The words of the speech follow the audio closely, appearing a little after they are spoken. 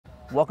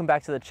Welcome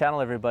back to the channel,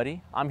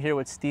 everybody. I'm here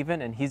with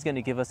Steven, and he's going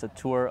to give us a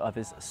tour of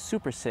his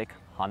super sick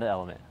Honda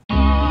Element.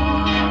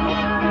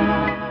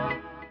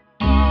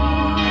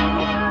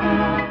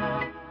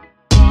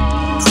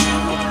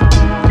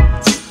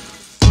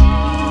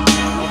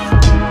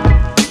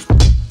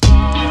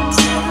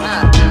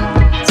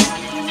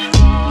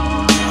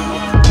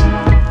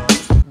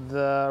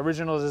 The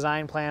original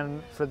design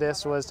plan for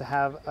this was to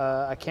have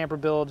a camper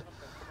build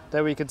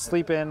that we could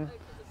sleep in,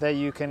 that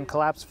you can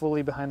collapse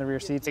fully behind the rear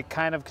seats. It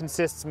kind of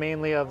consists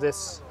mainly of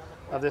this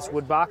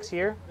wood box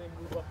here.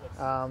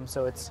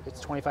 So it's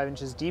 25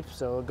 inches deep,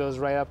 so it goes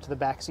right up to the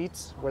back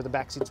seats where the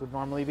back seats would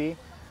normally be.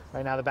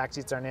 Right now the back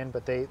seats aren't in,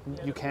 but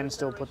you can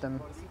still put them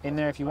in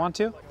there if you want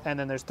to. And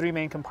then there's three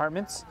main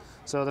compartments.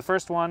 So the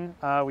first one,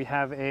 we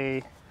have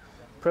a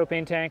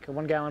propane tank, a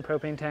 1 gallon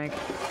propane tank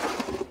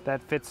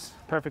that fits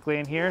perfectly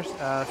in here.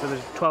 So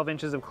there's 12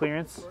 inches of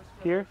clearance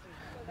here.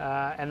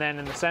 And then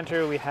in the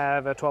center we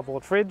have a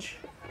 12-volt fridge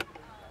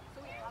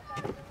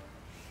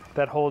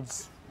that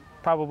holds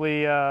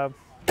probably 4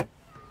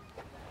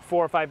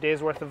 or 5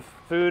 days worth of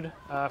food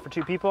for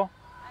 2 people.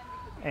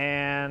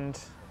 And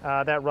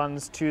that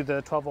runs to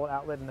the 12-volt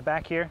outlet in the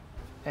back here.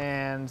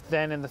 And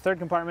then in the third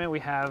compartment we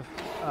have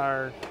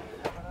our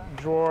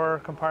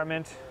drawer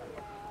compartment.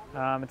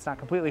 It's not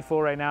completely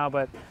full right now,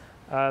 but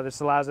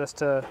this allows us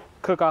to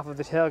cook off of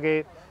the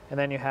tailgate, and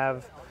then you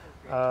have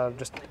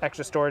just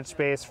extra storage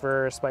space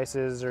for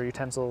spices or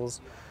utensils.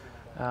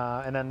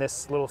 And then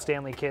this little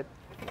Stanley kit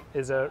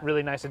is a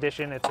really nice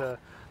addition. It's a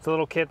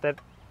little kit that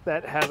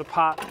has a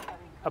pot,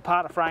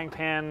 a frying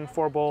pan,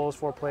 4 bowls,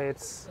 4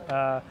 plates,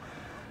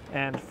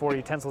 and 4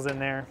 utensils in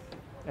there,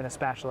 and a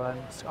spatula, and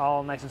it's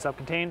all nice and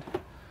self-contained.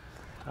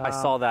 I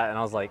saw that and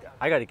I was like,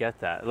 I gotta get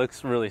that. It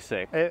looks really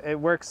sick. It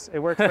works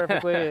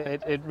perfectly.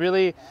 it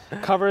really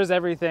covers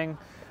everything.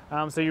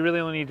 So you really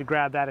only need to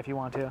grab that if you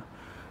want to.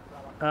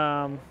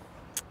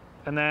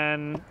 And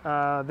then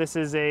this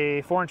is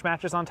a 4-inch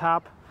mattress on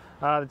top.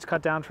 It's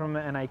cut down from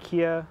an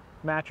IKEA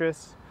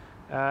mattress.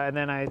 And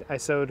then I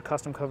sewed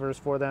custom covers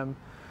for them.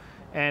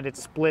 And it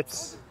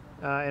splits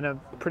in a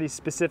pretty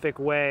specific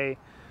way.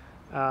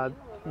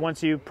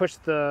 Once you push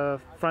the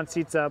front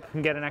seats up, you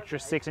can get an extra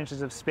 6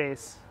 inches of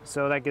space.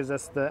 So that gives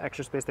us the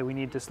extra space that we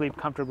need to sleep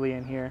comfortably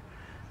in here.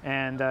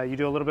 And you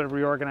do a little bit of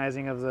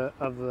reorganizing of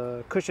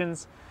the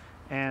cushions,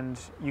 and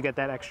you get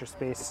that extra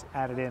space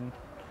added in.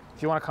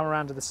 If you want to come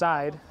around to the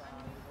side,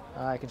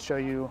 I can show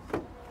you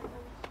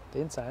the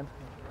inside.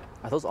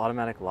 Are those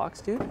automatic locks,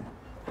 dude?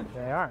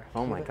 They are.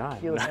 Oh my God.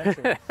 Keyless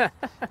entry.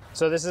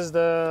 So this is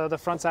the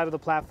front side of the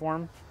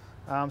platform.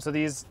 So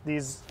these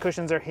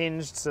cushions are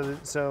hinged,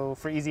 so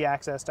for easy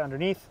access to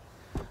underneath.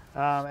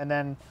 And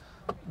then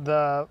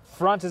the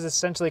front is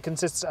essentially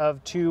consists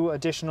of 2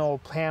 additional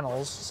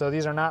panels. So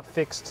these are not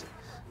fixed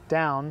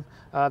down.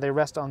 They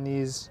rest on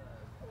these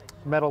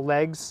metal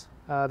legs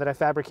that I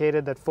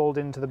fabricated that fold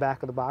into the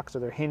back of the box. So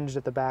they're hinged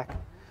at the back,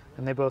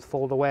 and they both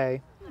fold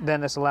away. Then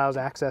this allows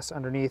access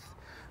underneath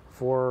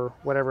for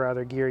whatever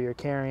other gear you're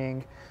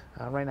carrying.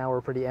 Right now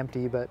we're pretty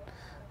empty, but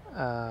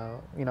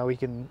you know, we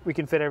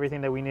can fit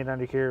everything that we need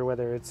under here,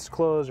 whether it's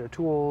clothes or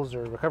tools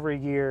or recovery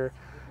gear.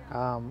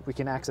 We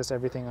can access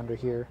everything under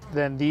here.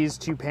 Then these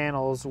 2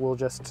 panels will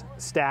just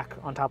stack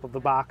on top of the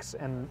box,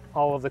 and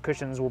all of the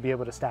cushions will be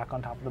able to stack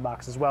on top of the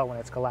box as well when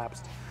it's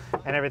collapsed,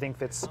 and everything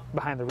fits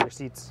behind the rear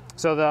seats.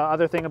 So the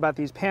other thing about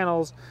these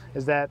panels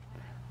is that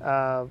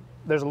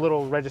there's a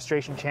little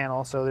registration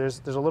channel. So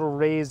there's a little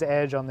raised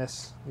edge on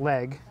this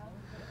leg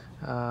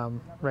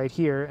right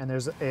here, and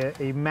there's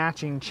a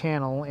matching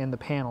channel in the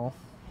panel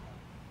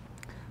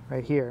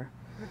right here.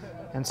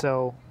 And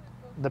so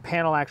the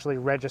panel actually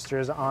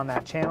registers on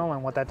that channel,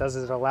 and what that does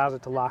is it allows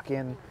it to lock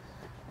in,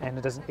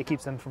 and it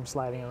keeps them from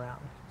sliding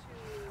around.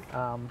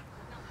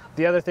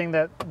 The other thing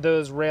that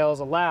those rails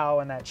allow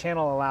and that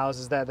channel allows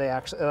is that it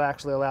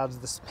actually allows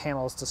the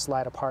panels to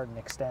slide apart and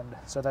extend.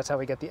 So that's how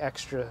we get the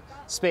extra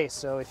space.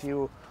 So if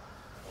you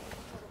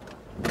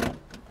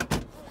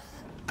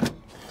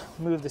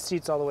move the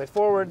seats all the way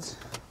forwards,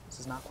 this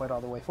is not quite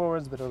all the way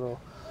forwards, but it'll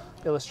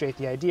illustrate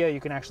the idea. You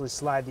can actually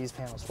slide these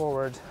panels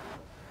forward,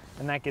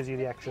 and that gives you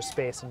the extra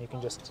space, and you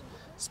can just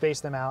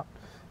space them out,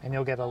 and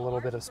you'll get a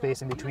little bit of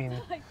space in between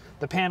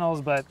the panels.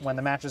 But when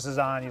the mattress is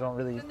on, you don't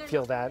really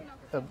feel that.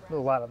 A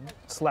lot of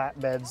slat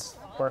beds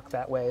work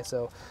that way,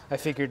 so I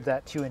figured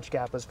that 2-inch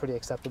gap was pretty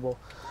acceptable.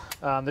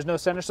 There's no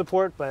center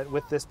support, but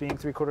with this being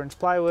 3/4 inch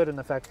plywood and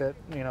the fact that,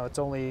 you know, it's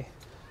only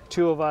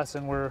 2 of us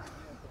and we're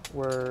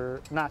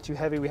not too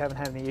heavy, we haven't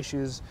had any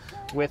issues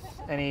with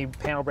any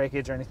panel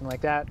breakage or anything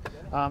like that.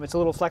 It's a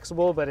little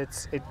flexible, but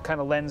it kind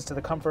of lends to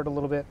the comfort a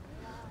little bit.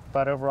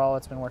 But overall,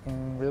 it's been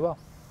working really well.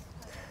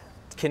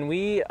 Can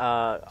we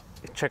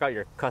check out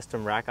your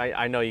custom rack?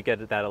 I know you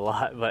get that a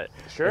lot, but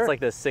sure. It's like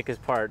the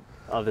sickest part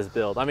of this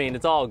build. I mean,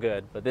 it's all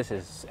good, but this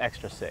is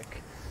extra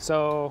sick.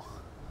 So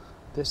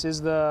this is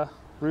the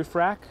roof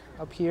rack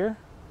up here.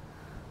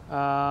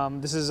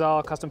 This is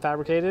all custom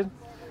fabricated.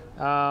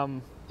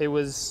 The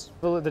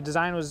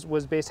design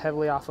was based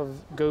heavily off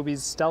of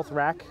Gobi's Stealth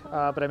rack,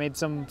 but I made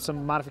some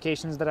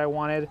modifications that I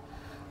wanted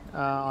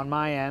on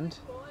my end.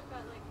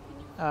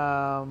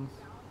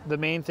 The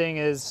main thing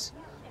is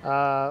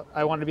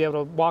I wanted to be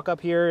able to walk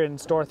up here and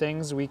store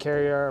things. We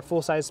carry our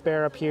full-size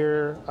spare up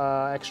here,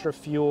 extra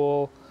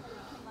fuel.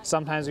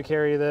 Sometimes we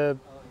carry the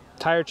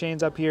tire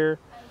chains up here,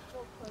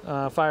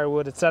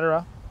 firewood,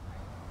 etc.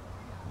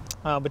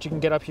 But you can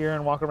get up here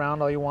and walk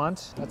around all you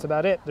want. That's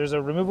about it. There's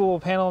a removable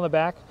panel in the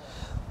back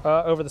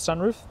over the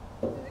sunroof.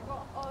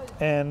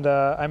 And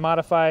I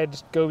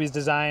modified Gobi's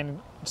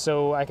design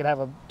so I could have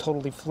a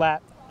totally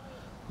flat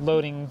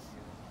loading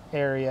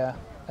area.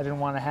 I didn't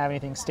want to have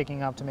anything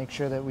sticking up to make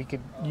sure that we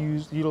could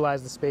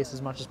utilize the space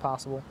as much as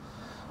possible.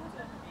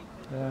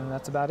 And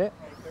that's about it.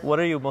 What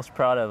are you most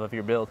proud of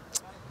your build?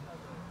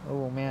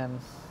 Oh man,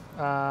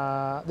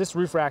 this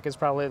roof rack is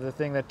probably the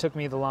thing that took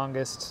me the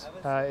longest.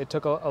 It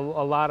took a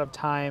lot of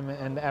time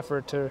and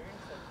effort to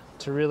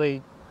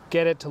really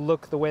get it to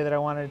look the way that I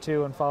wanted it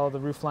to and follow the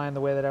roof line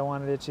the way that I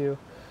wanted it to.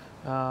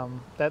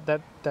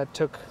 That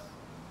took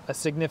a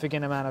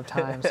significant amount of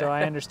time. So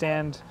I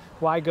understand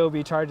why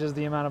Gobi charges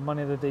the amount of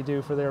money that they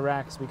do for their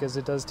racks, because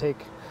it does take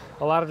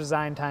a lot of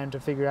design time to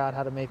figure out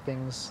how to make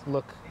things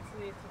look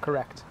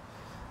correct.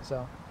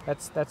 So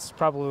that's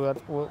probably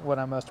what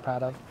I'm most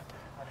proud of.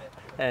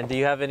 And do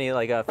you have any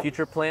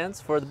future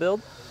plans for the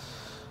build?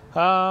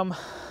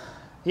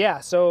 Yeah,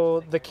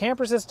 so the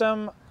camper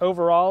system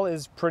overall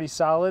is pretty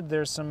solid.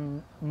 There's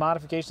some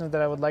modifications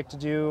that I would like to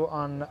do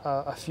on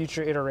a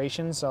future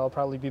iteration, so I'll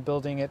probably be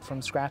building it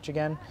from scratch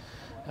again.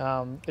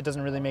 It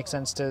doesn't really make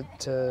sense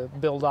to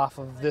build off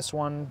of this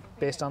one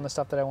based on the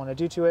stuff that I want to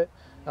do to it.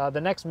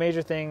 The next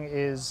major thing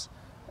is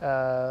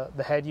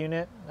the head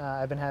unit.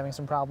 I've been having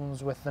some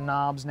problems with the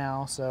knobs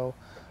now, so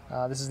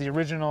this is the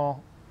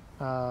original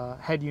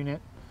head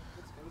unit,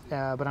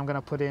 but I'm going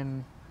to put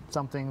in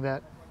something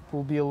that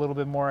will be a little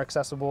bit more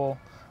accessible.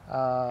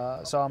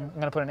 So I'm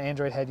going to put an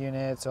Android head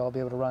unit, so I'll be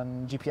able to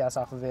run GPS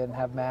off of it and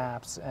have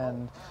maps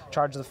and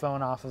charge the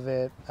phone off of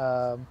it.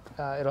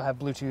 It'll have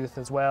Bluetooth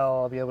as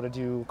well. I'll be able to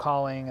do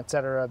calling,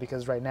 etc.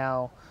 Because right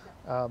now,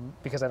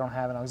 because I don't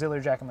have an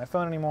auxiliary jack on my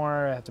phone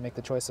anymore, I have to make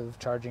the choice of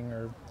charging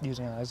or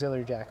using an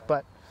auxiliary jack.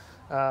 But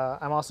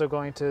I'm also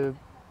going to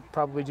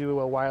probably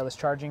do a wireless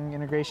charging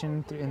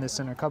integration in the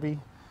center cubby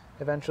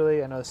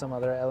eventually. I know some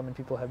other Element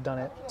people have done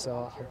it,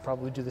 so I'll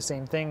probably do the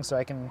same thing so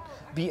I can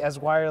be as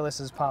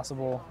wireless as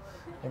possible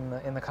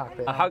in the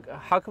cockpit. How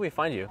can we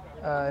find you?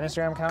 An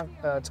Instagram account.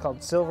 It's called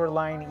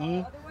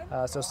silverline.e.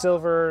 So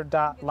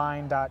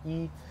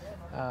silver.line.e,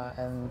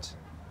 and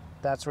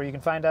that's where you can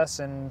find us.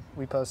 And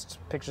we post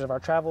pictures of our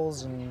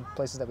travels and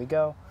places that we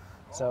go.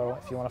 So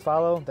if you want to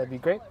follow, that'd be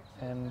great.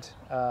 And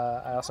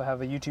I also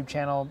have a YouTube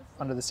channel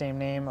under the same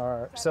name,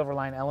 or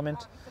Silverline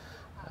Element.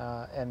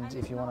 And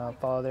if you want to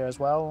follow there as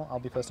well, I'll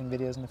be posting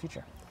videos in the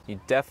future. You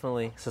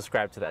definitely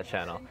subscribe to that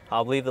channel.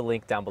 I'll leave the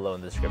link down below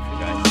in the description,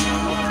 guys.